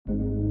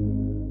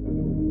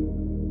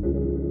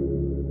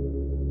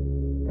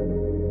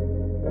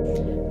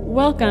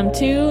Welcome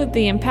to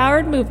the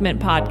Empowered Movement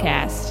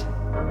Podcast.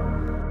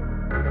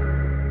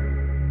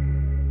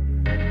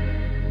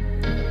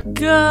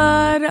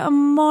 Good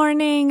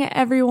morning,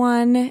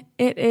 everyone.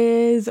 It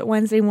is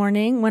Wednesday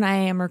morning when I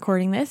am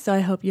recording this, so I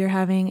hope you're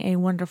having a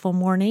wonderful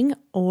morning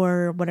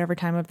or whatever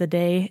time of the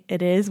day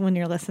it is when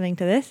you're listening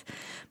to this.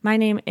 My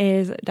name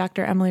is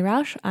Dr. Emily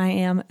Rausch. I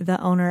am the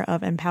owner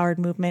of Empowered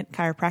Movement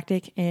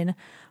Chiropractic in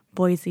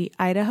Boise,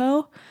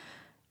 Idaho.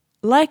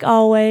 Like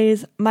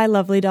always, my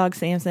lovely dog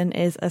Samson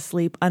is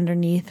asleep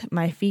underneath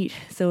my feet,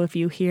 so if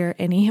you hear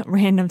any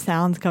random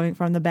sounds coming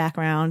from the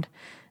background,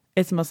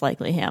 it's most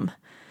likely him.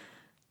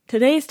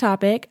 Today's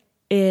topic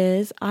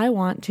is I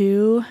want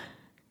to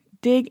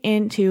dig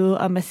into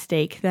a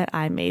mistake that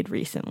I made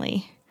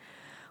recently.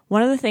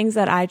 One of the things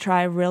that I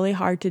try really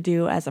hard to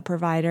do as a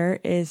provider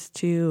is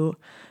to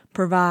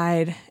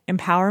provide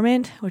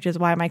empowerment, which is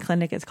why my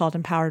clinic is called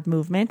Empowered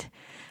Movement.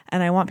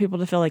 And I want people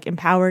to feel like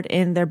empowered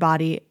in their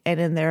body and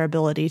in their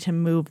ability to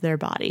move their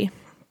body.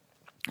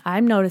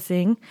 I'm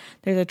noticing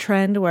there's a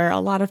trend where a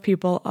lot of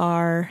people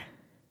are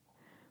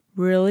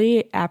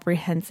really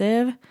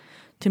apprehensive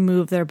to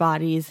move their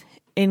bodies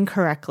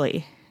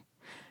incorrectly.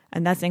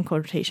 And that's in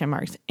quotation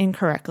marks,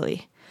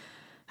 incorrectly.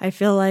 I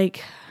feel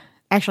like,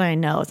 actually I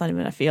know, it's not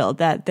even a feel,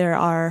 that there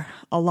are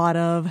a lot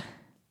of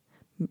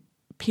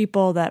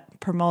people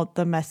that promote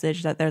the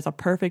message that there's a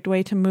perfect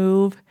way to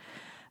move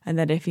and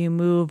that if you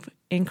move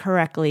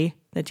incorrectly,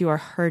 that you are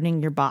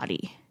hurting your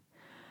body.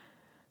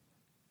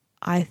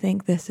 I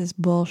think this is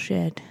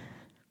bullshit.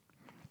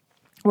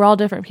 We're all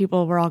different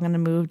people. We're all going to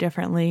move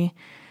differently.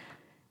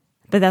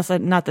 But that's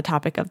not the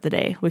topic of the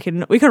day. We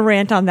can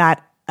rant on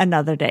that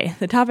another day.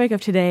 The topic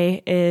of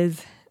today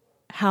is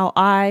how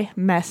I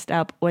messed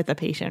up with a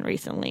patient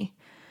recently.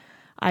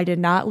 I did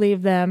not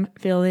leave them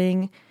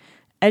feeling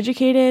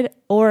educated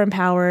or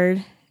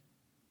empowered,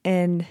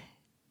 and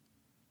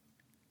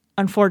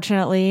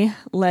unfortunately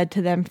led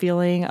to them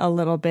feeling a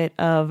little bit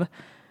of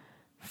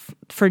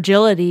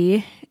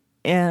fragility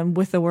and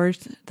with the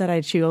words that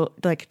I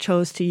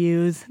chose to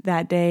use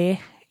that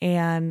day.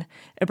 And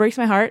it breaks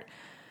my heart.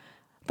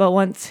 But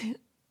once,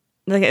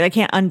 I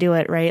can't undo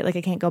it, right?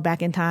 I can't go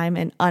back in time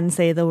and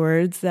unsay the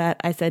words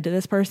that I said to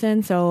this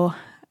person. So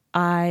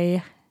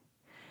I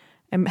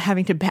am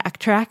having to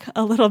backtrack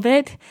a little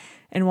bit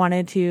and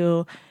wanted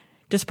to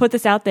just put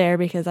this out there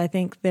because I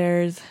think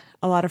there's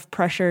a lot of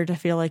pressure to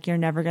feel like you're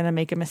never going to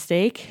make a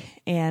mistake,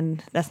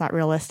 and that's not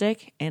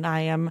realistic. And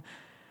I am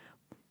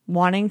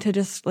wanting to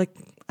just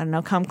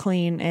come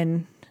clean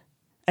and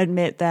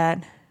admit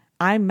that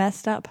I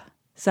messed up.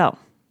 So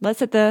let's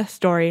set the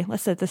story.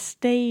 Let's set the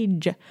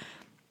stage.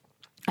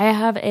 I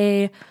have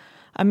a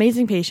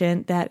amazing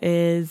patient that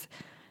is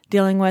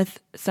dealing with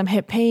some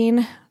hip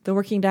pain. The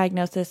working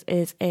diagnosis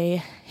is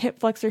a hip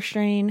flexor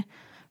strain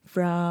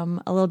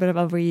from a little bit of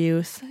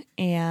overuse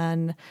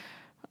and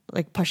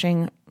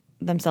pushing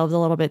themselves a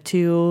little bit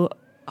too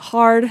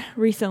hard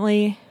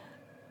recently.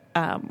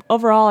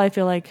 Overall, I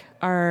feel like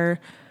our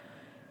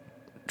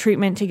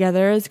treatment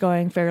together is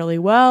going fairly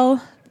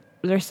well.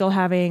 They're still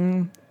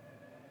having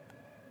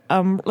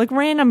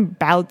random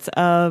bouts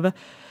of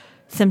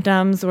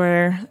symptoms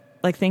where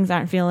things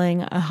aren't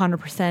feeling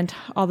 100%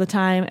 all the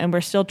time, and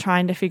we're still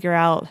trying to figure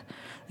out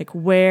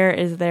where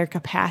is their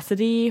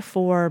capacity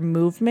for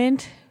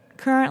movement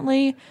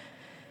currently.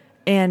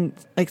 And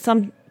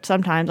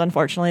sometimes,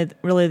 unfortunately,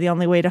 really the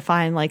only way to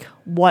find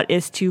what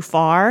is too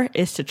far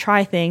is to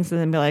try things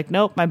and then be like,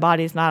 nope, my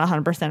body's not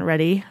 100%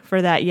 ready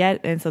for that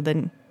yet. And so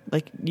then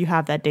you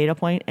have that data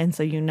point, and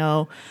so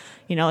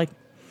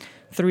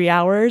 3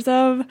 hours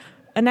of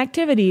an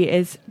activity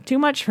is too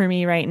much for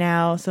me right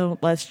now, so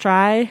let's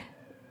try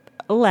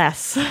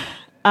less.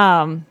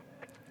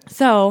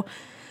 So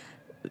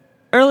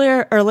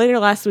later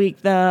last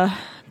week, the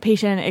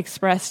patient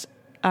expressed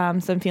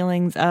some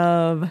feelings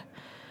of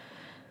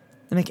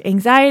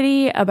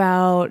anxiety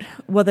about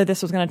whether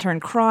this was going to turn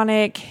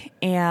chronic,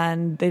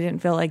 and they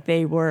didn't feel like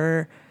they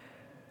were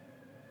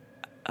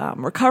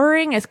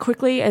recovering as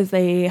quickly as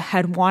they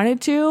had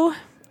wanted to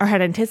or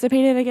had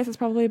anticipated, I guess is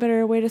probably a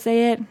better way to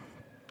say it.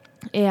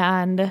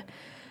 And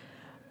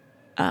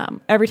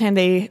every time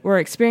they were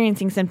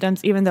experiencing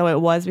symptoms, even though it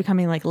was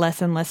becoming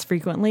less and less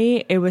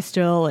frequently, it was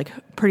still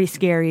pretty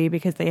scary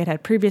because they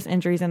had previous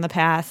injuries in the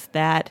past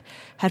that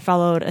had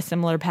followed a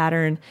similar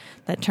pattern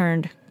that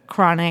turned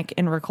chronic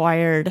and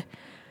required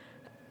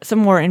some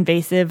more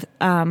invasive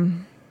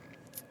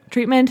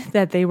treatment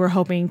that they were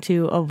hoping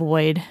to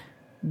avoid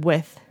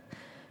with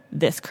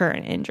this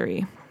current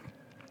injury.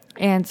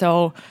 And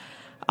so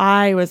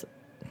I was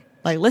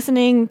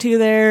listening to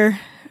their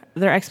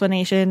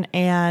explanation,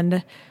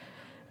 and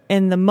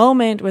in the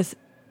moment was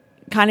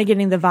kind of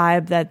getting the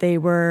vibe that they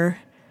were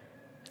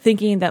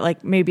thinking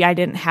that maybe I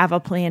didn't have a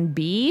plan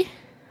B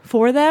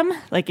for them.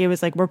 It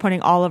was we're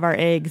putting all of our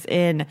eggs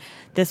in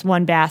this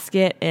one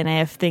basket, and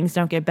if things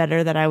don't get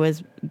better, that I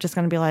was just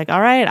going to be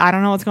all right, I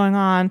don't know what's going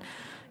on.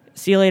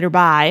 See you later,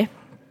 bye.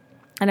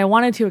 And I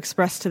wanted to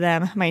express to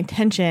them, my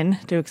intention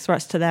to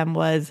express to them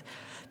was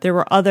there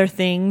were other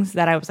things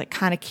that I was like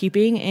kind of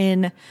keeping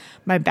in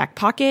my back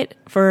pocket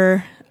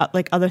for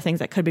like other things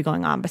that could be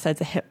going on besides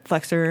a hip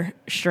flexor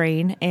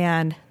strain,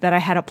 and that I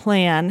had a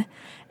plan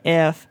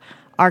if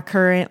our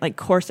current like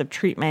course of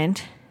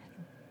treatment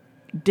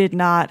did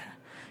not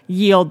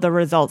yield the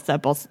results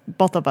that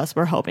both of us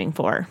were hoping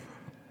for.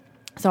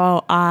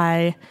 So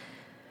I,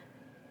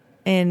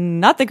 in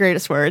not the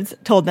greatest words,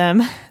 told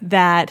them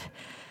that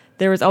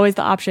there was always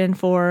the option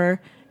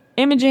for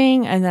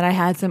imaging and that I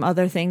had some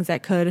other things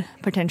that could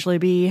potentially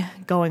be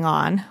going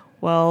on.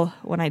 Well,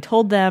 when I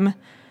told them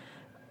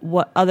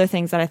what other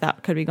things that I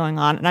thought could be going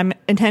on, and I'm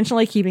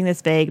intentionally keeping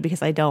this vague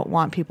because I don't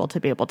want people to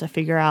be able to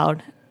figure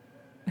out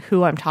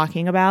who I'm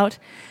talking about.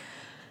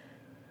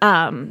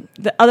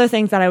 The other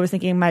things that I was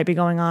thinking might be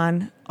going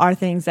on are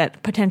things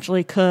that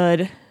potentially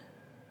could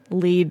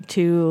lead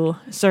to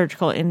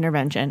surgical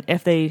intervention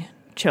if they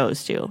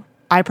chose to.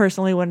 I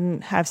personally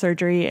wouldn't have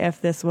surgery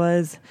if this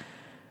was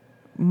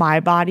my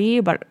body,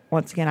 but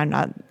once again, I'm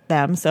not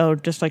them. So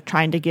just like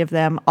trying to give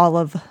them all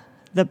of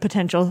the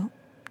potential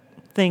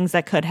things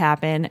that could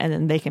happen, and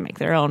then they can make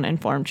their own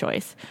informed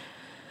choice.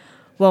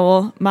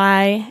 Well,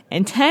 my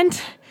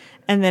intent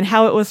and then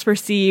how it was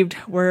perceived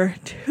were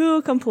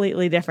two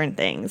completely different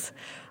things.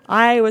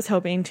 I was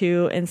hoping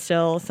to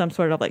instill some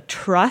sort of like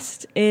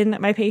trust in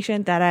my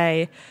patient, that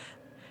I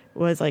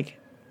was like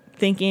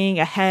thinking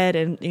ahead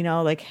and, you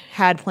know, like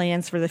had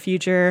plans for the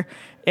future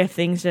if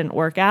things didn't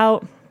work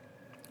out.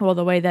 Well,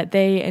 the way that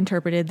they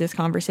interpreted this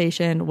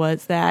conversation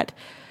was that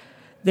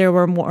there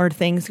were more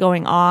things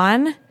going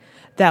on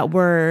that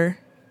were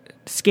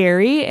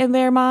scary in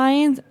their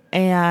minds,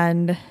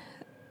 and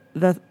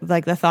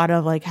the thought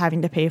of like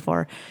having to pay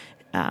for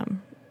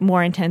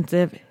more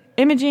intensive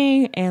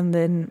imaging and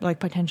then like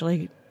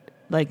potentially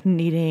like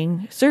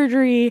needing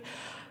surgery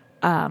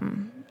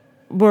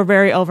were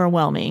very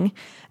overwhelming.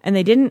 And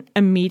they didn't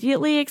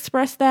immediately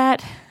express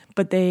that,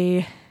 but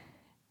they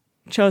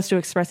chose to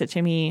express it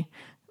to me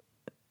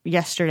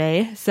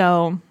yesterday.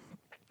 So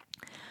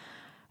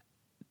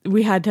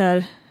we had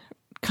to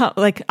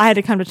I had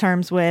to come to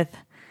terms with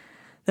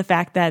the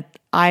fact that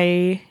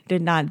I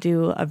did not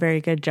do a very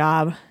good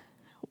job,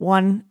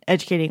 one,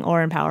 educating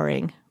or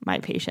empowering my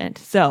patient.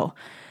 So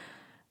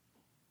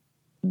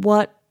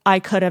what I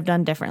could have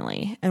done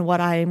differently, and what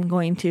I'm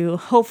going to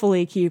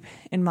hopefully keep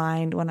in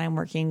mind when I'm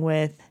working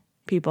with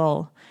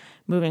people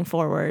moving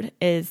forward,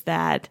 is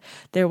that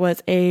there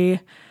was very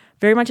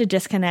much a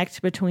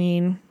disconnect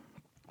between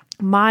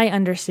my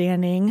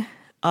understanding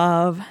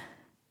of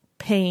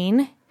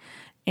pain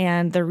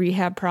and the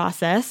rehab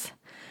process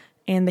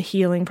and the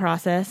healing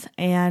process,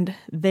 and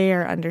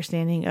their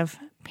understanding of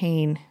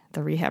pain,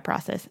 the rehab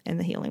process, and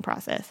the healing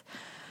process.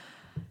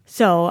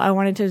 So I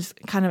wanted to just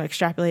kind of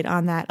extrapolate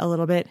on that a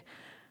little bit.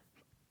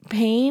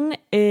 Pain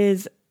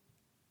is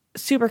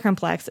super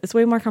complex. It's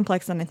way more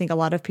complex than I think a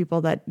lot of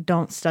people that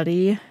don't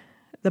study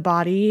the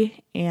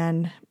body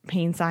and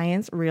pain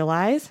science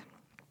realize.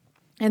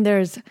 And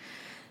there's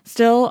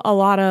still a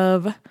lot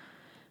of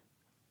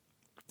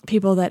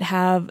people that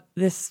have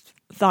this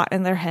thought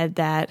in their head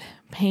that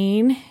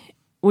pain,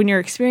 when you're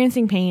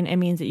experiencing pain, it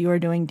means that you are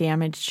doing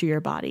damage to your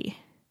body.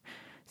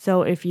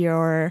 So if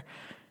your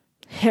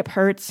hip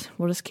hurts,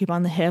 we'll just keep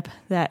on the hip,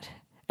 that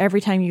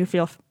every time you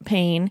feel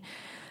pain,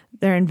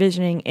 they're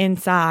envisioning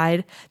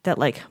inside that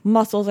like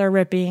muscles are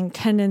ripping,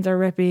 tendons are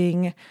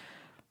ripping,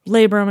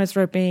 labrum is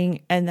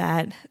ripping, and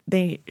that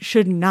they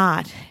should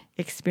not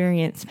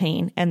experience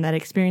pain. And that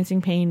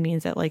experiencing pain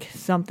means that like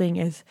something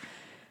is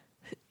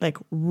like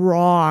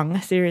wrong,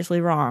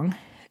 seriously wrong.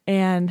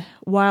 And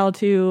while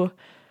to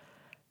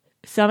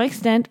some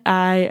extent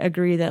I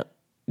agree that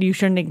you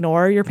shouldn't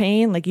ignore your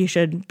pain, like you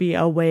should be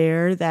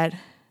aware that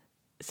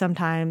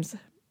sometimes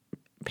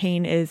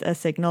pain is a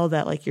signal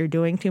that like you're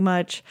doing too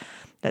much,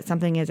 that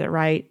something isn't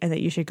right, and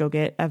that you should go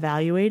get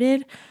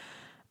evaluated.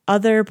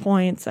 Other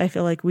points, I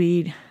feel like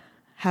we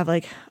have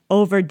like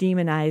over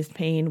demonized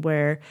pain,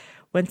 where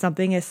when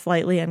something is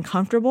slightly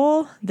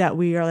uncomfortable, that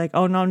we are like,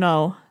 oh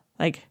no,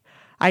 like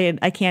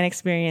I can't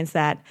experience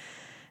that.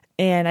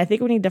 And I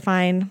think we need to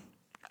find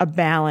a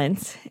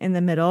balance in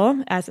the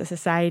middle as a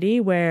society,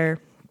 where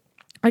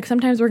like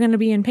sometimes we're going to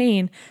be in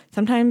pain.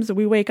 Sometimes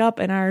we wake up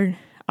and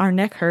our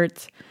neck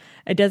hurts.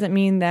 It doesn't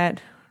mean that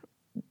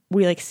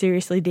we like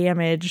seriously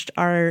damaged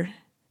our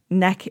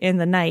neck in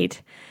the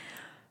night.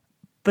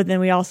 But then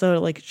we also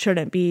like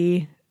shouldn't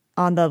be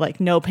on the like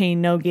no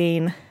pain, no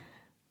gain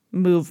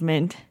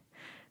movement.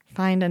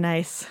 Find a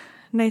nice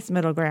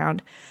middle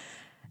ground.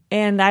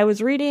 And I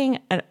was reading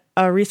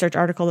a research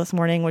article this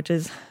morning, which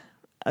is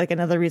like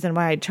another reason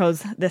why I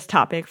chose this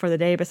topic for the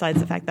day, besides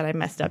the fact that I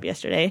messed up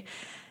yesterday.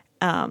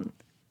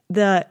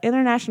 The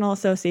International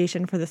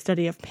Association for the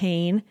Study of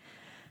Pain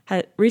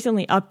had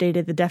recently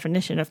updated the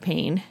definition of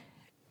pain,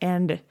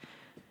 and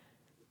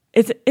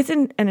it's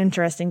an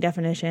interesting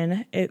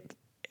definition. It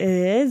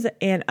is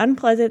an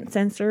unpleasant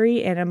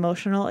sensory and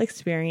emotional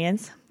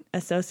experience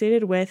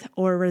associated with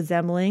or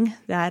resembling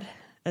that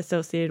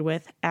associated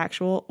with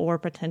actual or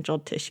potential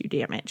tissue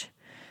damage.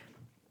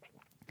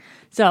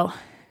 So,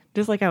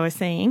 just like I was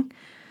saying,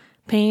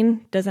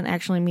 Pain doesn't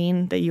actually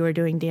mean that you are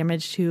doing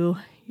damage to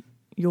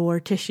your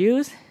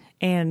tissues.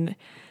 And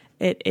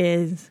it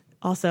is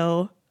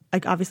also,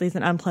 like, obviously it's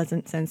an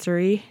unpleasant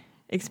sensory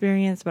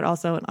experience, but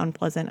also an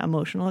unpleasant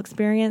emotional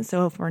experience.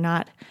 So if we're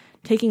not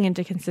taking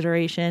into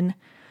consideration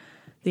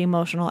the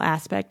emotional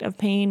aspect of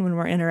pain when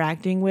we're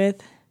interacting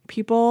with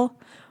people,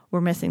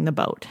 we're missing the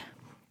boat.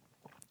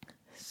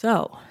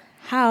 So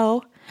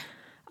how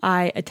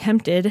I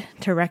attempted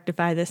to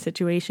rectify this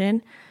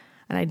situation,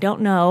 and I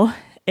don't know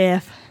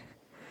if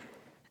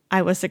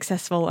I was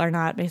successful or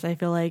not, because I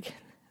feel like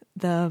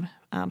the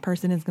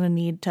person is going to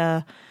need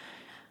to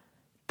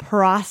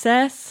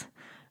process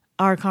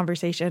our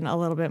conversation a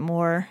little bit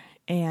more,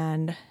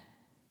 and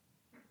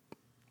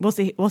we'll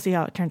see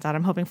how it turns out.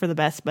 I'm hoping for the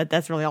best, but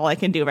that's really all I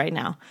can do right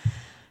now.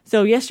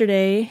 So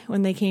yesterday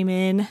when they came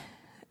in,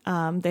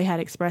 they had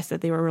expressed that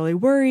they were really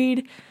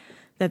worried,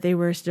 that they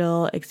were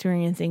still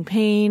experiencing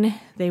pain.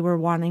 They were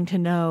wanting to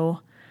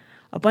know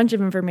a bunch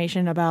of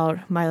information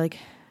about my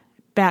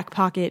back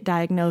pocket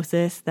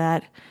diagnosis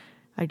that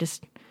I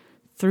just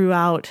threw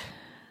out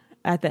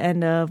at the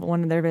end of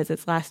one of their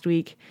visits last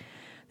week.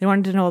 They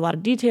wanted to know a lot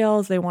of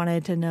details. They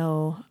wanted to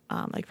know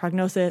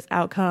prognosis,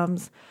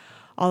 outcomes,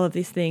 all of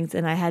these things.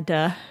 And I had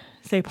to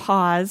say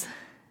pause.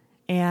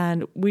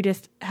 And we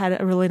just had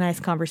a really nice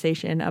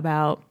conversation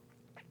about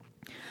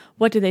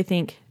what do they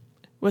think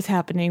was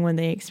happening when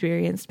they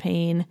experienced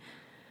pain.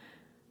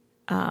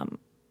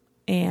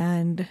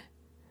 And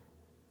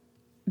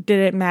did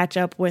it match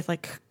up with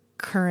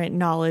current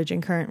knowledge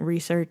and current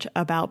research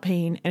about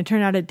pain? And it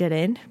turned out it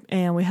didn't.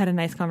 And we had a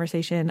nice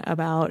conversation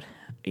about,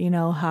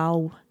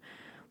 how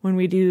when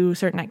we do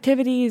certain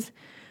activities,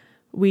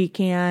 we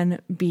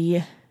can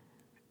be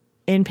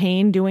in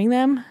pain doing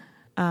them.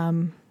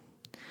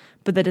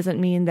 But that doesn't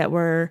mean that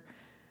we're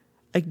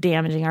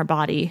damaging our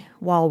body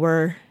while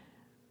we're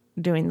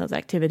doing those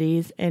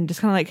activities, and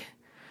just kind of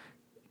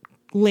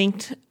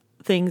linked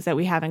things that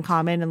we have in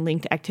common and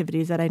linked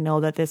activities that I know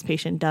that this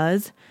patient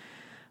does,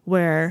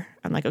 where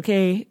I'm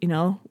okay,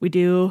 we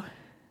do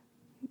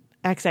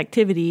X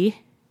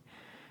activity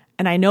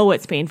and I know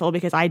it's painful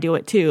because I do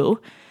it too.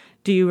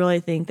 Do you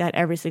really think that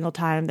every single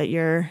time that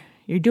you're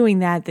doing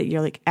that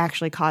you're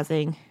actually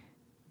causing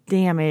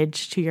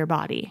damage to your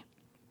body?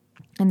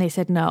 And they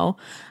said no.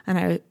 And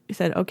I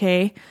said,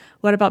 okay,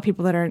 what about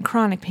people that are in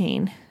chronic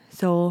pain?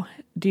 So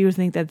do you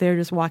think that they're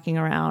just walking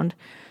around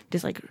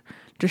just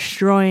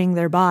destroying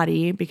their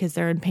body because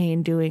they're in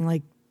pain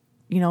doing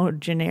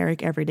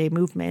generic everyday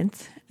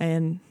movements?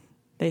 And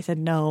they said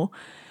no.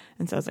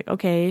 And so I was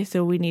okay,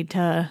 so we need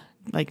to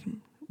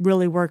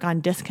really work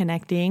on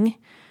disconnecting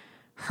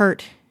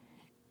hurt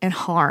and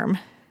harm.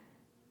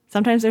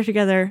 Sometimes they're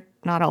together,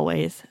 not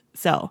always.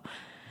 So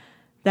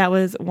that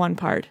was one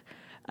part.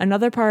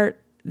 Another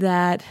part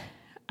that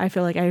I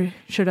feel like I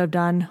should have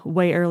done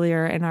way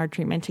earlier in our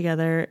treatment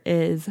together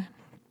is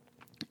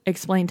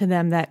explain to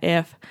them that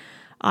if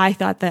I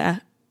thought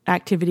the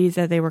activities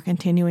that they were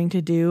continuing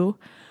to do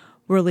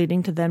were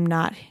leading to them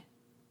not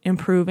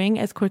improving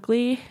as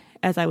quickly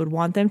as I would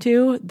want them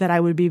to, that I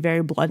would be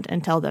very blunt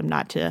and tell them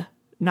not to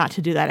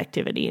do that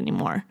activity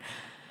anymore.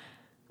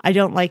 I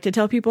don't like to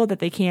tell people that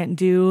they can't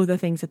do the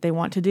things that they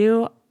want to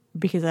do,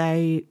 because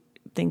I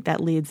think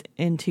that leads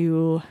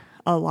into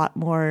a lot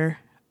more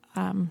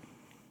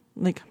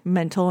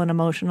mental and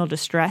emotional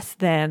distress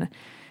than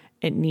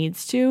it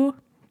needs to.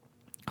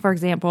 For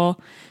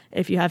example,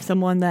 if you have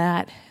someone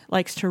that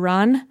likes to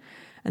run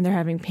and they're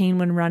having pain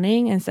when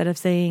running, instead of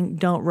saying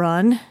don't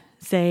run,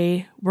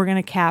 say we're going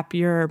to cap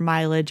your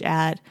mileage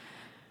at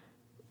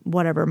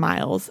whatever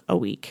miles a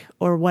week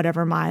or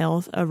whatever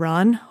miles a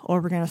run,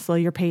 or we're going to slow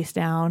your pace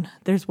down.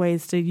 There's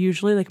ways to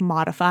usually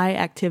modify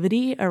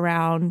activity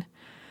around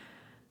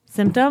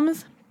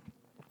symptoms.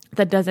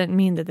 That doesn't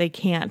mean that they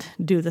can't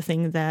do the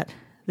thing that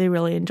they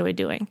really enjoy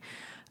doing,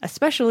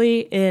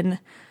 especially in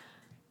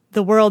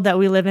the world that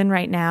we live in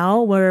right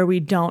now, where we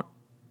don't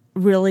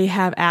really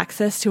have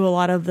access to a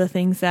lot of the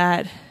things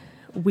that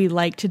we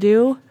like to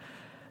do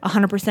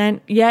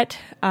 100% yet.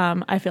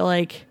 I feel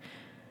like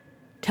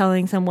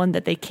telling someone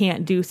that they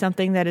can't do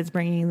something that is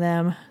bringing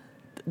them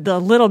the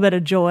little bit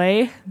of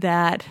joy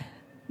that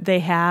they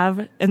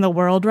have in the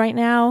world right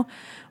now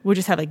would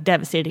just have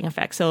devastating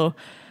effects. So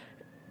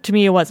to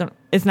me,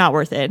 it's not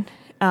worth it.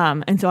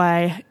 And so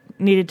I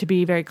needed to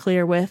be very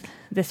clear with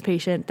this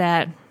patient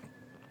that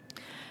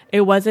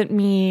it wasn't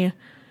me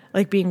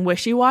being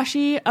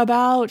wishy-washy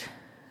about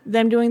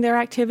them doing their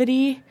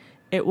activity.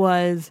 It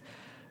was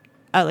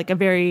a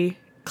very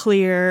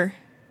clear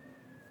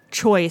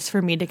choice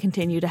for me to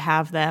continue to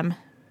have them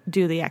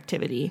do the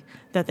activity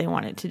that they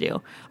wanted to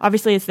do.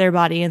 Obviously, it's their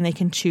body and they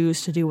can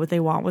choose to do what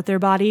they want with their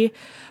body.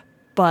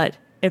 But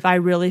if I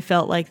really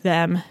felt like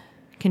them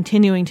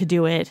continuing to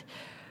do it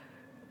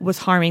was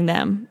harming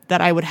them,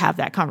 that I would have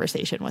that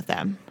conversation with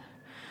them.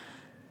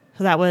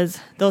 So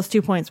those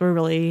 2 points were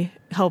really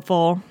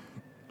helpful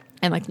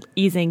and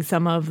easing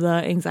some of the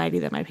anxiety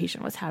that my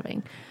patient was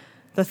having.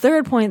 The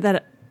third thing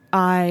that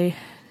I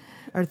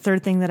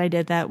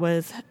did that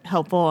was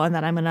helpful and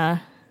that I'm going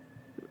to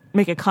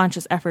make a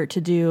conscious effort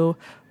to do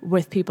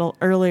with people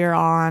earlier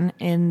on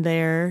in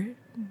their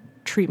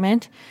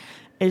treatment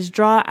is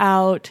draw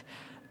out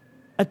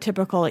a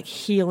typical like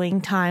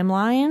healing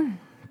timeline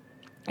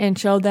and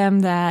show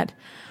them that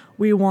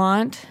we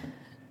want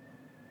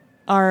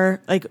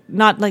our, like,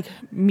 not like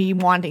me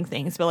wanting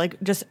things, but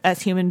like just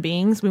as human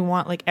beings, we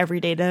want like every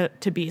day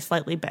to be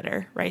slightly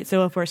better, right?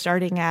 So if we're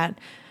starting at,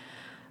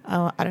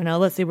 I don't know,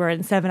 let's say we're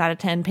in 7 out of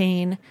 10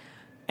 pain,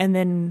 and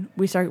then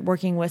we start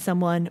working with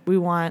someone, we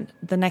want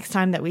the next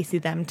time that we see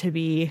them to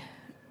be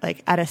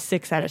like at a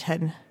 6 out of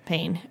 10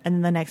 pain, and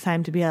then the next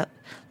time to be at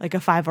like a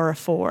 5 or a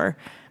 4,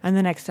 and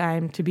the next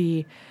time to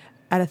be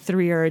at a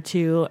 3 or a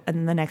 2, and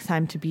then the next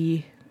time to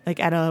be like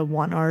at a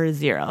 1 or a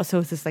 0. So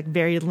it's this like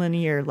very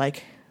linear,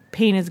 like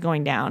pain is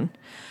going down,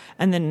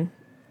 and then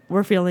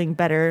we're feeling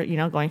better,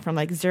 going from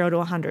like 0 to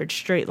 100,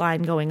 straight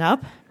line going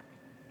up.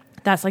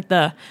 That's like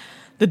the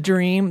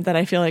dream that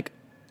I feel like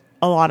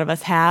a lot of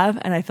us have.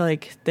 And I feel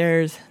like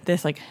there's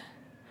this like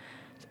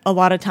a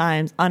lot of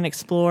times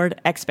unexplored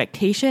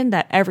expectation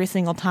that every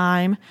single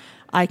time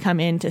I come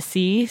in to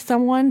see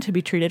someone to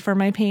be treated for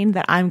my pain,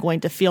 that I'm going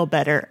to feel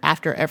better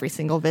after every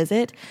single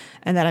visit,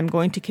 and that I'm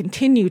going to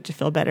continue to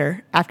feel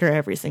better after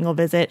every single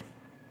visit.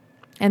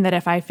 And that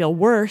if I feel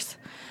worse,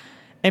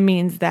 it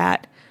means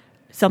that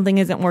something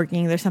isn't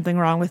working, there's something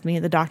wrong with me,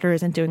 the doctor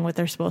isn't doing what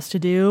they're supposed to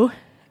do.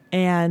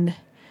 And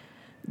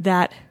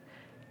that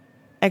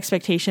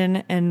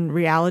expectation and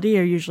reality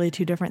are usually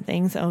two different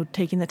things. So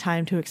taking the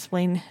time to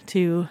explain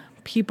to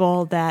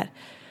people that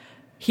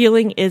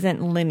healing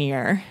isn't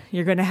linear.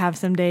 You're going to have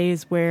some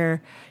days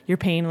where your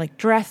pain like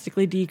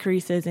drastically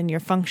decreases and your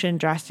function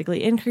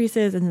drastically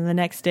increases. And then the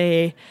next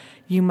day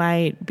you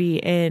might be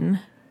in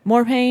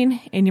more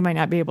pain and you might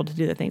not be able to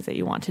do the things that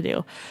you want to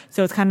do.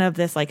 So it's kind of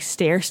this like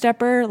stair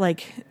stepper,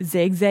 like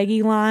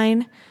zigzaggy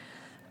line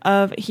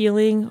of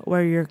healing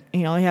where you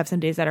have some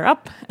days that are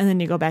up and then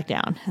you go back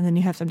down, and then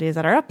you have some days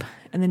that are up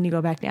and then you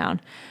go back down.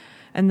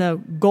 And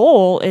the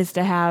goal is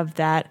to have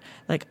that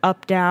like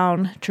up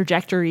down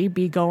trajectory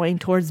be going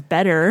towards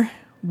better,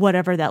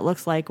 whatever that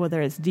looks like, whether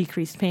it's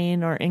decreased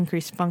pain or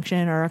increased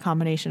function or a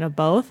combination of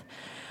both.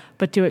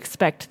 But to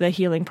expect the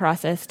healing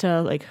process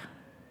to like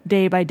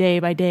day by day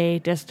by day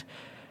just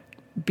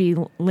be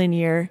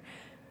linear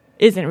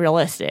isn't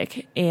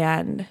realistic.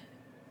 And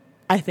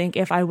I think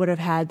if I would have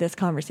had this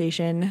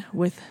conversation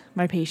with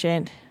my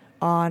patient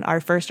on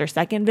our first or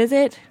second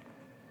visit,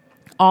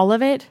 all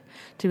of it,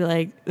 to be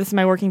like, this is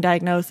my working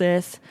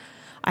diagnosis,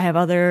 I have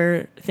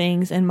other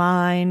things in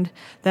mind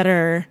that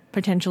are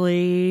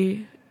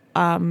potentially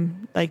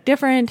like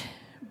different,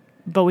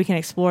 but we can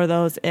explore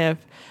those if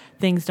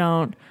things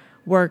don't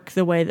work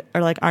the way or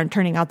like aren't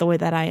turning out the way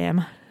that I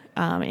am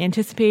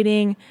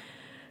anticipating.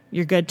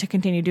 You're good to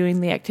continue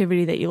doing the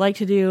activity that you like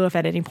to do. If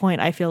at any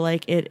point I feel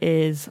like it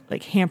is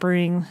like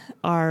hampering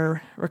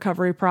our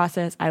recovery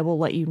process, I will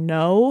let you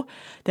know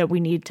that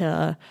we need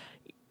to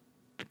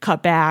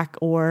cut back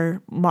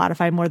or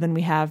modify more than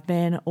we have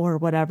been or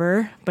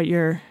whatever. But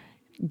you're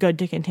good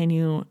to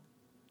continue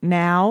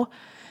now,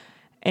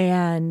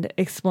 and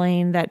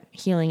explain that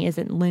healing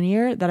isn't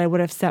linear, that I would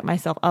have set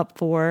myself up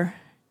for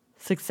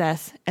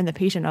success and the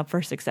patient up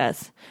for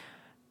success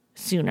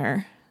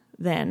sooner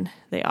than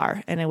they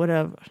are. And it would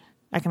have,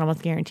 I can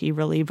almost guarantee,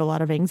 relieved a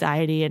lot of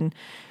anxiety and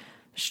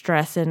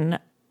stress and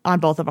on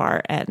both of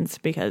our ends,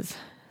 because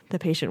the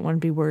patient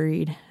wouldn't be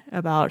worried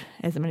about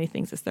as many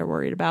things as they're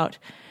worried about,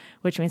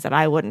 which means that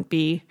I wouldn't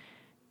be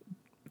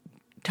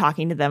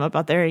talking to them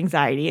about their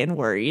anxiety and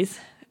worries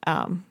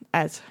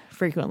as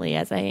frequently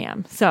as I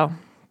am. So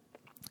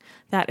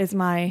that is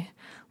my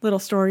little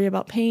story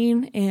about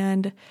pain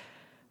and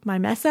my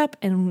mess up,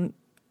 and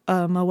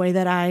a way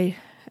that I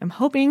am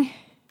hoping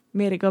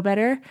made it go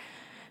better.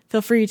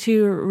 Feel free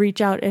to reach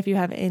out if you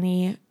have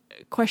any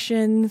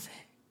questions,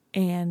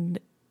 and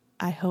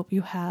I hope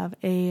you have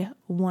a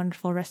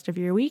wonderful rest of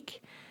your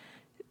week.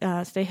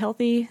 Stay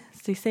healthy,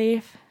 stay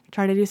safe,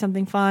 try to do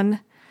something fun,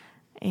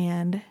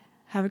 and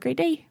have a great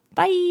day.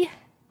 Bye.